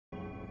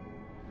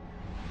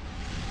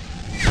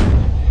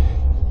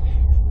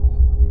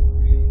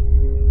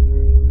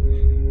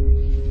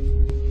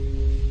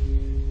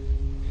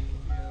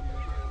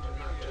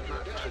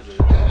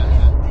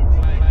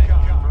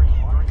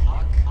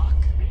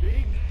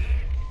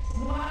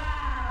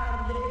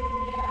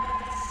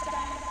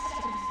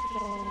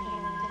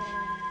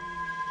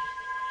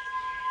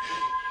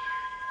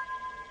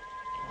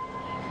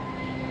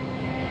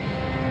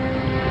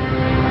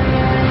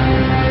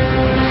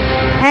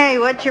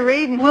what you're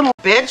reading, little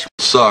bitch.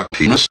 Suck,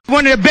 penis.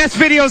 One of the best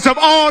videos of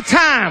all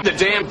time. The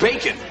damn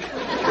bacon.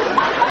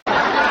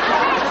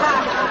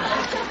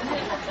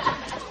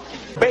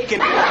 Bacon.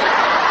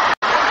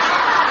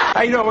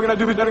 How you know what we're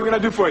gonna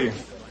do for you?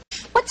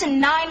 What's a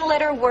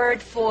 9-letter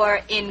word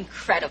for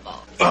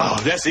incredible? Oh,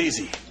 that's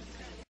easy.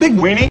 Big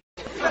weenie.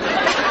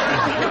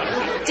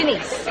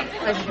 Denise,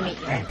 pleasure to meet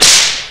you.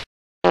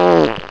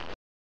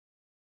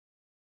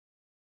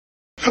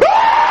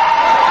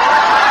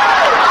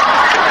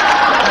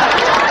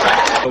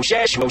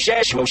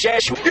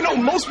 You know,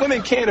 most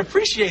women can't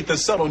appreciate the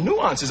subtle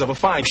nuances of a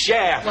fine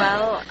shaft.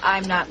 Well,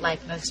 I'm not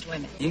like most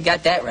women. You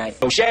got that right.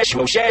 What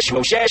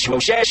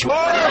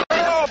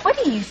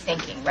are you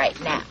thinking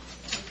right now?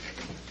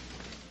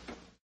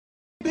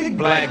 Big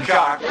black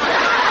cock.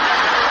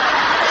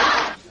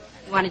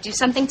 You want to do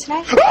something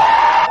tonight?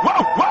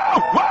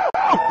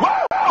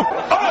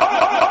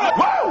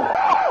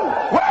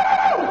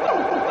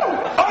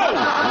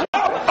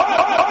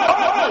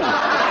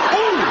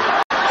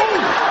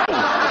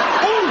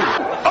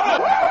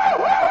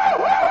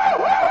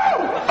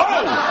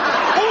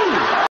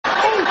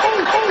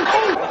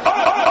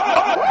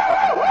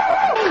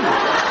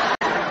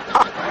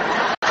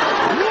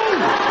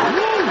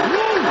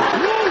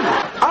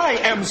 I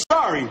am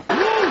sorry.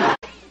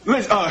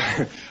 Listen,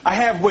 I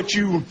have what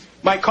you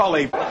might call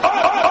a...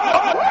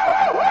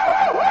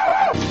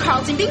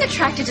 Carlton, being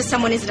attracted to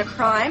someone isn't a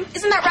crime.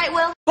 Isn't that right,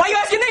 Will? Why you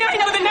asking me? I ain't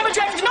never been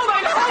attracted to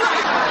nobody.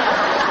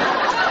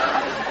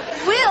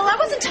 Will, I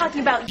wasn't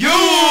talking about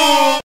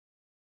You!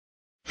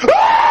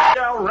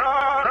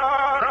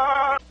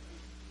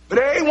 But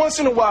every once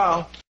in a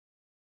while...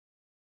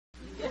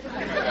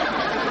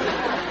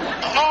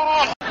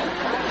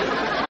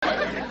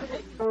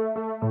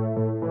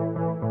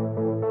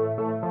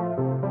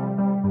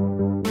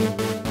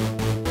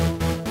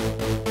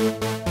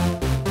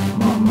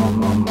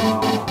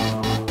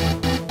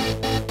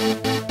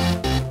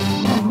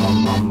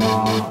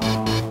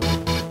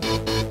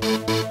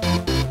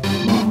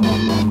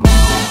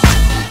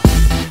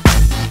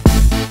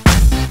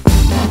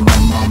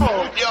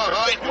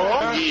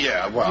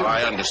 Yeah, well,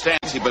 I understand,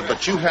 see,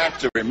 but you have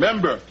to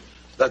remember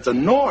that the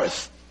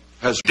North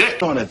has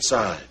dick on its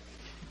side.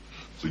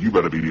 So you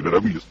better be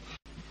just...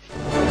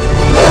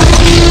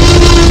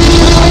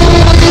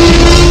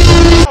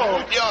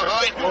 Oh, yeah,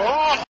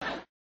 right.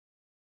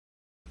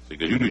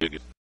 Because you need to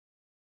get...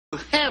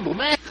 Handle,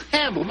 man.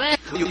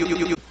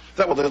 You.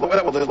 That was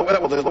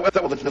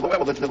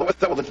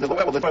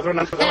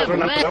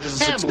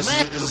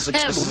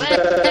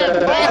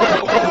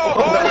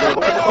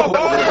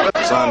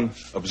Son,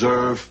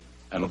 observe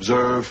and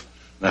observe.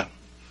 Now,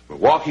 we're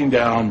walking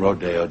down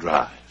Rodeo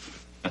Drive.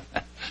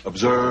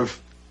 Observe.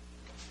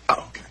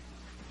 Oh, okay.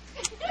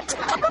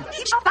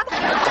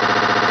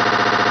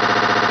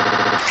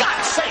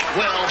 God's sake,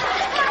 Will.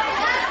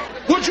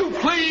 Would you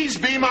please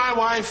be my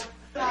wife?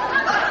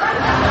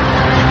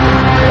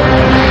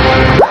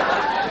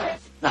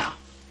 Now,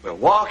 we're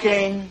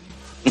walking.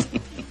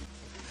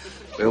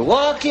 We're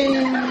walking.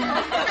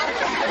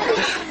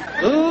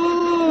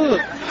 Ooh.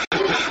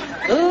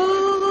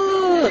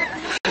 Ooh.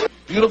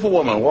 Beautiful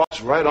woman walks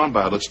right on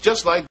by. Looks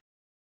just like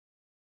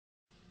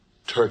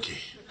turkey.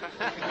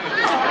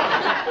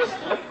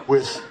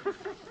 With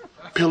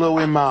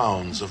pillowy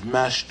mounds of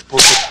mashed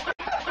potato.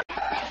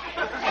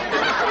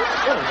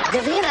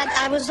 Vivian,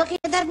 I was looking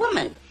at that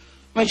woman.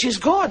 I mean, she's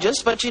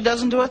gorgeous, but she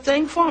doesn't do a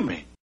thing for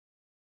me.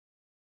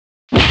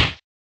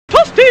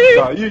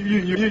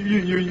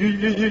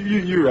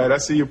 You're right. I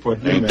see your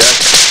point. Ain't that?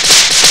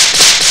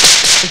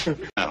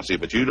 Now, see,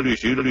 but you.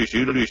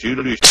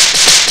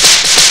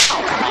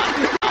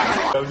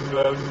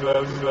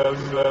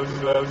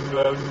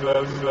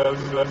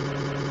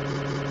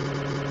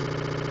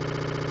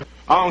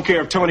 I don't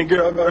care if Tony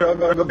girl. What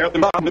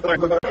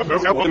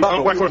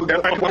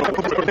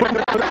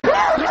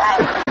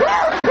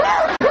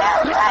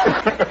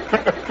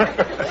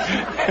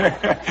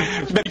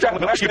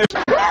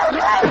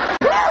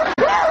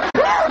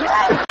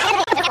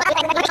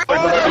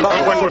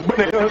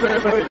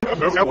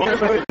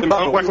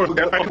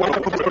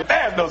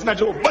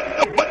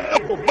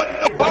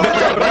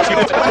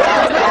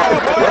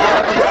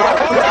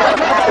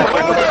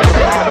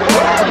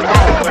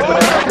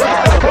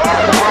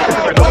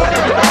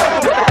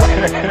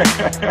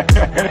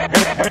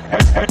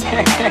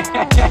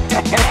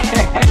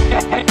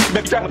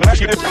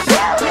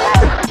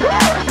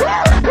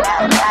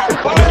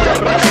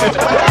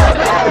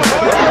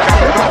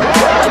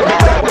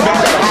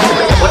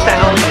the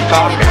hell are you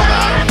talking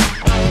about?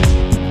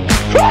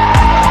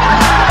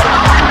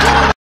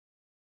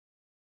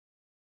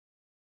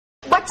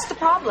 What's the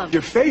problem?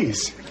 Your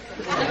face.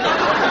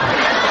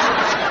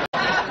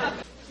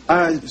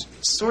 I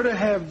sort of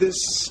have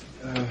this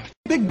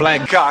big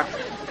black cock.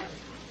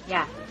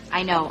 Yeah,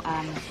 I know.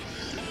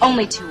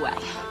 Only too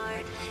well.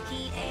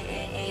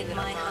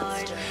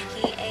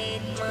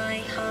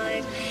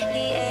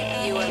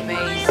 You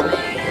amaze me.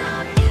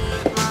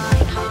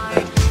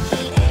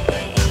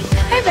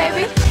 Hey,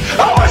 baby.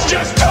 I was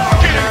just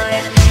talking!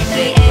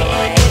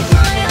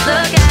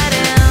 Look at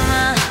him.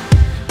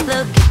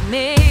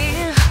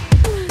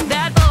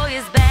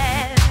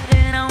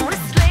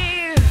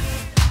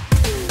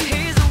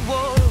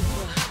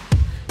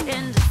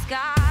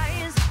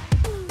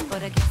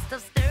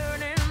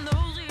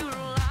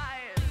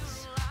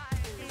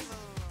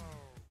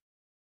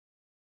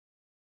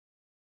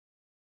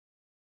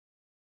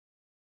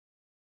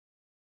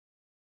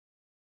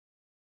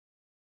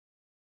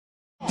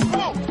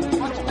 low.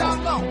 Watch it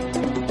down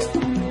low.